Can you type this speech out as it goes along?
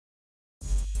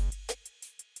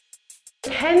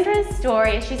Kendra's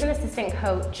story is she's an assistant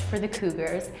coach for the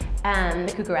Cougarettes,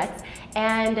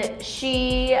 and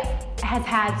she has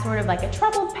had sort of like a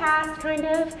troubled past, kind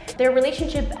of. Their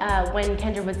relationship when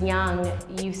Kendra was young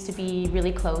used to be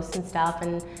really close and stuff,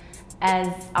 and as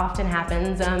often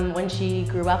happens, when she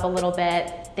grew up a little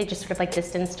bit, they just sort of like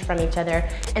distanced from each other.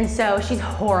 And so she's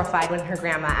horrified when her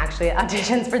grandma actually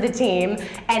auditions for the team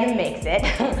and makes it.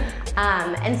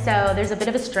 And so there's a bit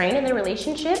of a strain in their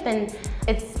relationship, and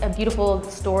it's a beautiful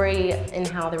story in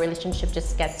how the relationship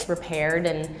just gets repaired,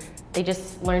 and they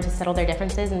just learn to settle their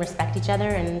differences and respect each other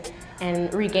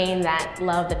and regain that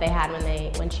love that they had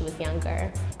when she was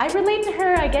younger. I relate to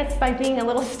her, I guess, by being a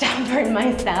little stubborn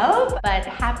myself, but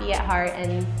happy at heart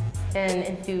and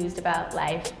enthused about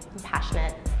life and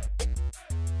passionate.